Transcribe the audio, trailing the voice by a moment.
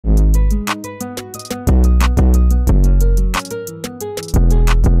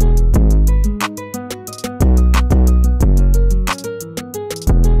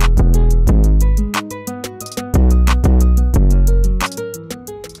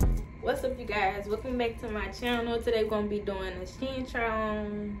What's up, you guys? Welcome back to my channel. Today we're gonna be doing a Shein try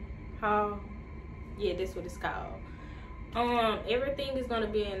on haul. Yeah, that's what it's called. Everything is gonna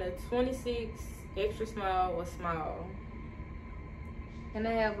be in a 26 extra small or small, and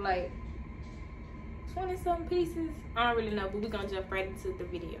I have like 20 something pieces. I don't really know, but we're gonna jump right into the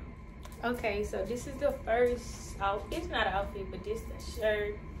video. Okay, so this is the first outfit. It's not an outfit, but this the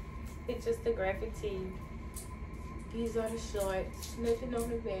shirt. It's just a graphic tee. These are the shorts, nothing on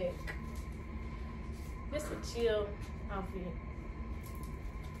the back. Just a chill outfit.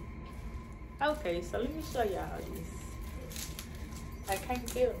 Okay, so let me show y'all this. I can't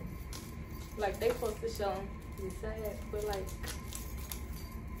feel them. Like they supposed to show them this side, but like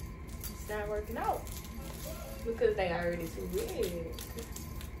it's not working out because they already too big.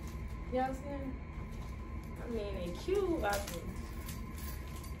 Y'all see? I mean, they cute outfits.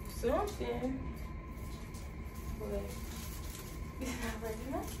 Something. But it's not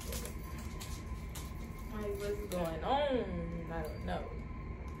working out. Like, what's going on? I don't know.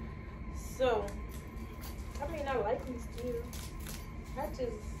 So, I mean, I like them still. I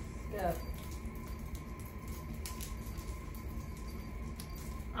just got,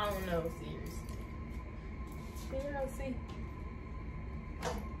 I don't know, seriously. Can y'all see?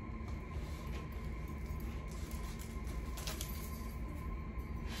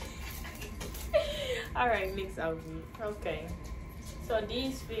 Alright, next outfit. Okay. So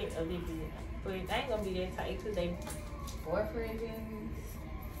these fit a little bit, but they ain't gonna be that tight because they boyfriend jeans.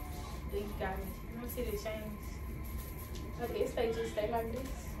 These guys, you don't see the chains. I guess they just stay like this.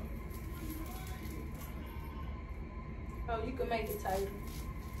 Oh, you can make it tighter.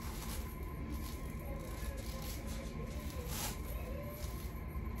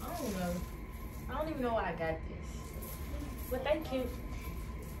 I don't know. I don't even know why I got this. But they cute.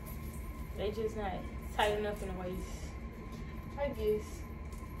 They just not tight enough in the waist, I guess.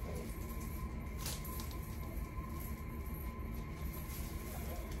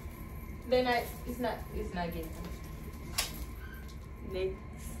 They're not, it's not getting them. Next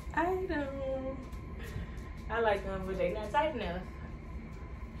item. I like them, but they're not tight enough.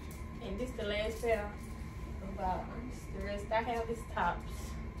 And this the last pair of bottoms. The rest I have is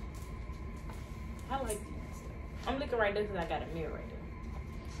tops. I like these. I'm looking right there because I got a mirror right there.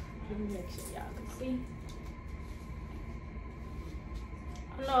 Let me make sure y'all can see.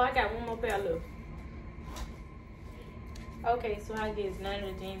 Oh no, I got one more pair left. Okay, so I guess none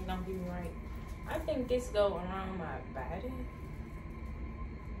of the jeans gonna be right. I think this go around my body.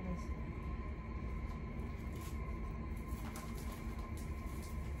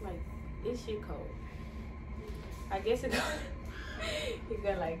 Like this shit cold. I guess it go it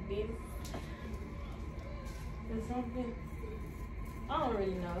go like this or something. I don't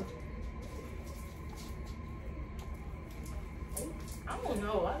really know. I don't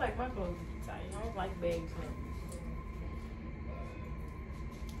know. I like my clothes to be tight. I don't like bags now.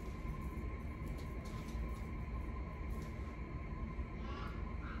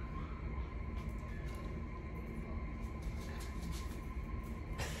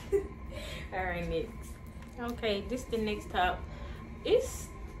 Alright, next. Okay, this the next top. It's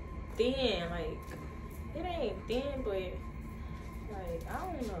thin, like it ain't thin, but like I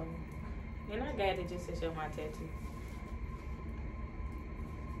don't know. And I got it just to show my tattoo.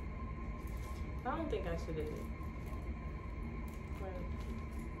 I don't think I should have did it. But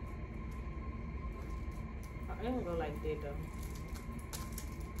I don't go like that though.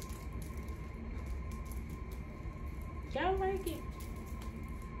 Y'all like it?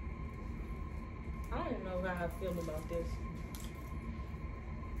 I don't know how I feel about this.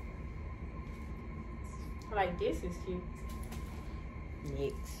 Like this is cute.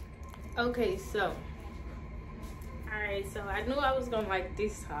 Next. Okay, so alright, so I knew I was gonna like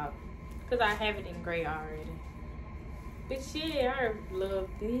this top because I have it in gray already. But yeah, I love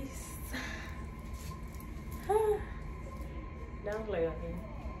this. Don't play on me.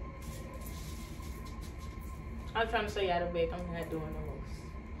 I'm trying to show y'all the back. I'm not doing the most.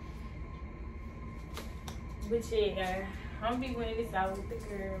 But yeah, I'm gonna be wearing this out with the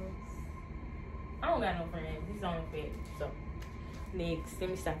girls. I don't got no friends. These only fit. So next, let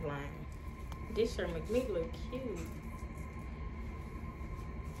me stop lying. This shirt make me look cute.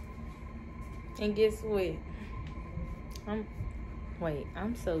 And guess what?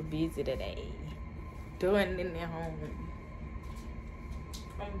 I'm so busy today. Doing it at home.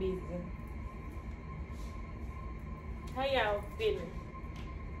 I'm busy. How y'all feeling?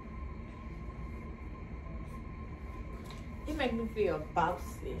 It make me feel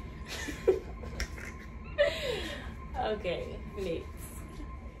bossy. Okay, next.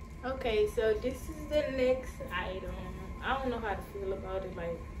 Okay, so this is the next item. I don't know how to feel about it.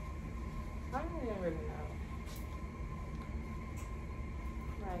 Like, I don't really know.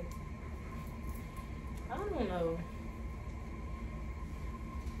 Like, I don't know.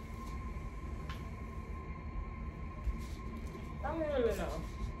 I don't really know.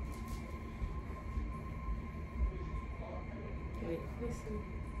 Wait, let's see.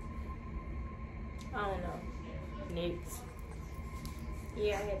 I don't know. Next.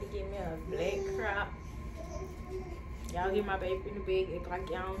 Yeah, I had to get me a black crop. Y'all get my baby in the bed, act like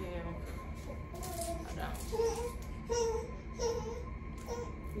y'all don't have him. Hold on.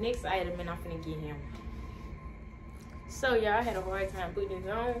 Next item, and I'm finna get him. So y'all had a hard time putting it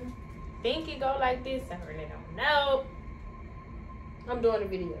on. Think it go like this? I really don't know. I'm doing a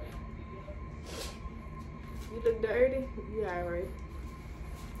video. You look dirty? You alright.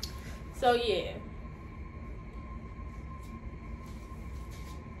 So yeah.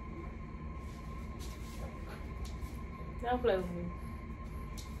 Don't play with me.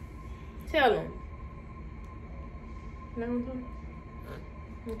 Tell them. No.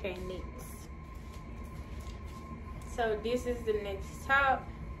 Okay, next. So this is the next top.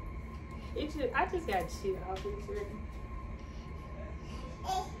 I just got shit off this already.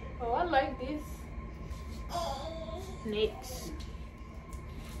 Oh, I like this. Next,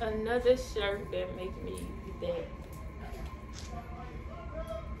 another shirt that makes me that.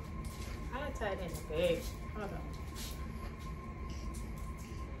 I'll tie it in the bag. Hold on.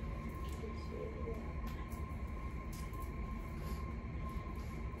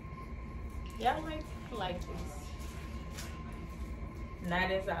 Y'all like this.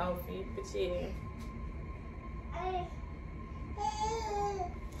 Not as an outfit, but yeah.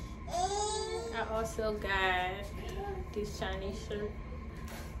 I also got this Chinese shirt.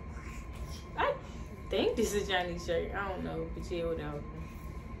 I think this is a Chinese shirt. I don't know, but yeah, whatever.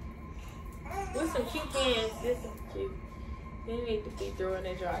 With some cute pants. This is cute. They need to be throwing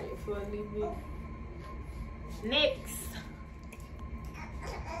the dryer for a little bit. Next.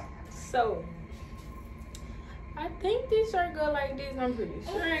 So, I think this shirt go like this. I'm pretty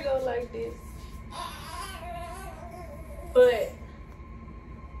sure it go like this. But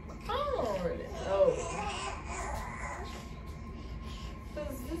I don't really know.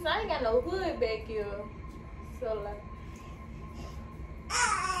 Cause I ain't got no hood back here. So like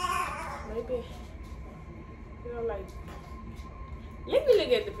maybe you know, like, let me look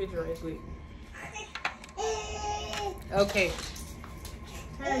at the picture right quick. Okay.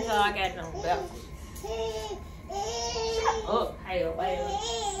 Turns out I got it on backwards. Shut up, hell,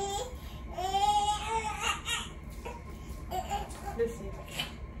 listen.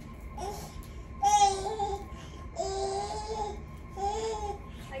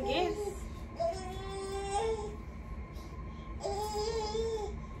 I guess.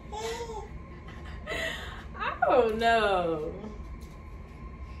 I don't know.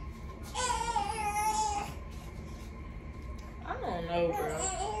 I don't know, bro.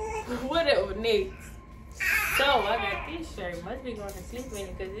 Whatever, next. So, I got this shirt. Must be going to sleep in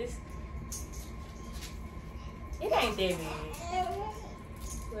it because it ain't that big.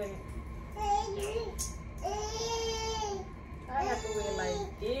 But I have to wear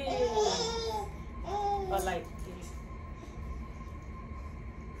like this. Or like this.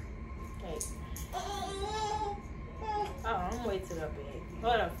 Okay. Oh, I'm way to the bag.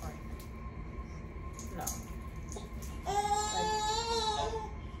 Hold up, Frank. No.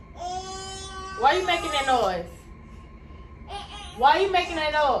 Why are you making that noise? Why are you making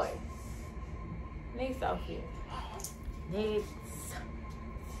that noise? Next outfit. Next.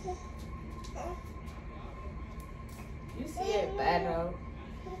 You see it bad though.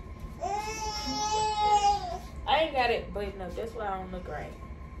 I ain't got it buttoned up. That's why I don't look right.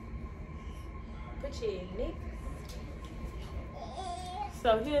 Put your neck.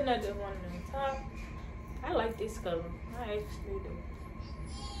 So here's another one on the top. I like this color. I actually do.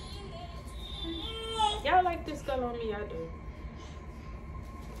 Y'all like this color on me? I do.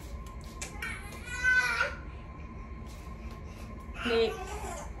 Next.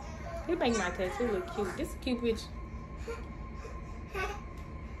 You make my tattoo look cute. This is a cute picture.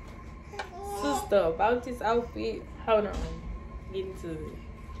 Sister, about this outfit. Hold on. Get into it.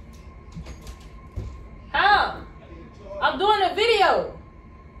 Huh? I'm doing a video.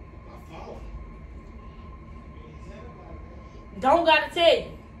 Don't gotta tell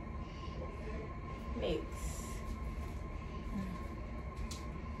you. Next.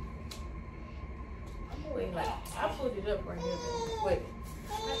 I'm gonna wait like I put it up right here. Wait.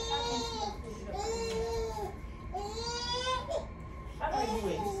 I like you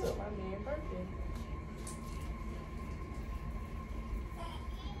wait this up. I'm being perfect.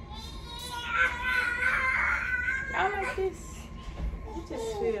 I like this. You just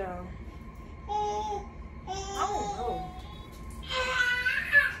feel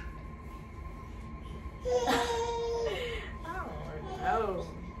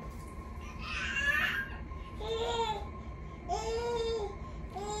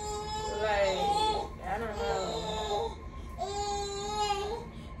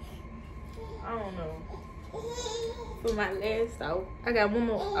with my last out. I got one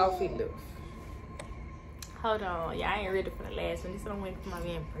more outfit left. Hold on, y'all ain't ready for the last one. This one went for my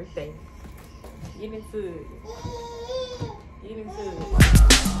man's birthday. Get into it. Get into it.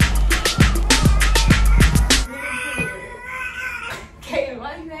 Kaden,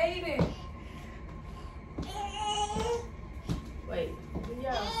 why you hating? Wait, do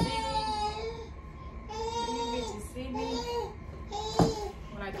y'all see me? Do you bitches see me?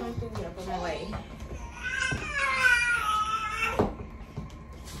 When I come through, get up on my way.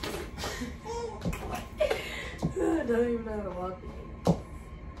 I don't even know how to walk again.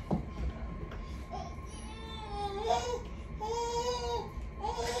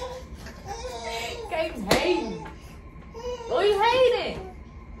 Kaden's hating. Who you hating?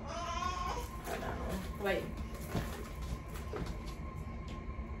 Hold on. Wait.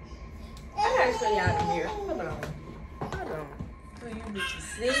 I gotta show y'all the mirror. Hold on. Hold on. So you bitches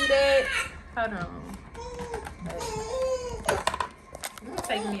see that? Hold on.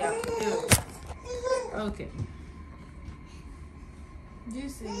 Take me out. Okay. You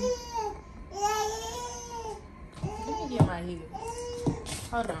see? Let me get my heels.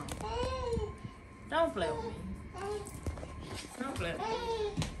 Hold on. Don't play with me. Don't play with me.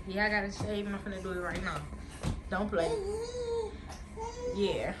 Yeah, I gotta shave and I'm finna do it right now. Don't play.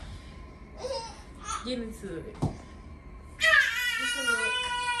 Yeah. Get into it.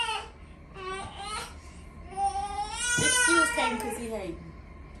 Excuse Kaden because he hates me.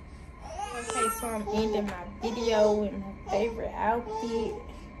 Okay, so I'm ending my video with my favorite outfit.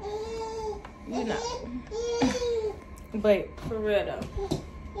 You know. But for real though.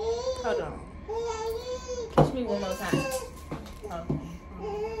 Hold on. Catch me one more time. Hold on.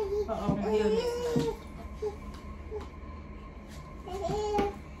 Uh-oh, my heel mixed up.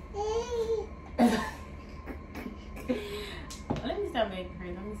 Let me stop making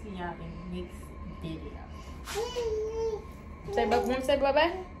crazy. Let me see y'all in the next video. Say bye. Want to say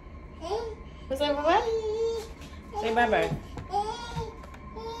bye-bye? Say bye-bye? Say bye-bye.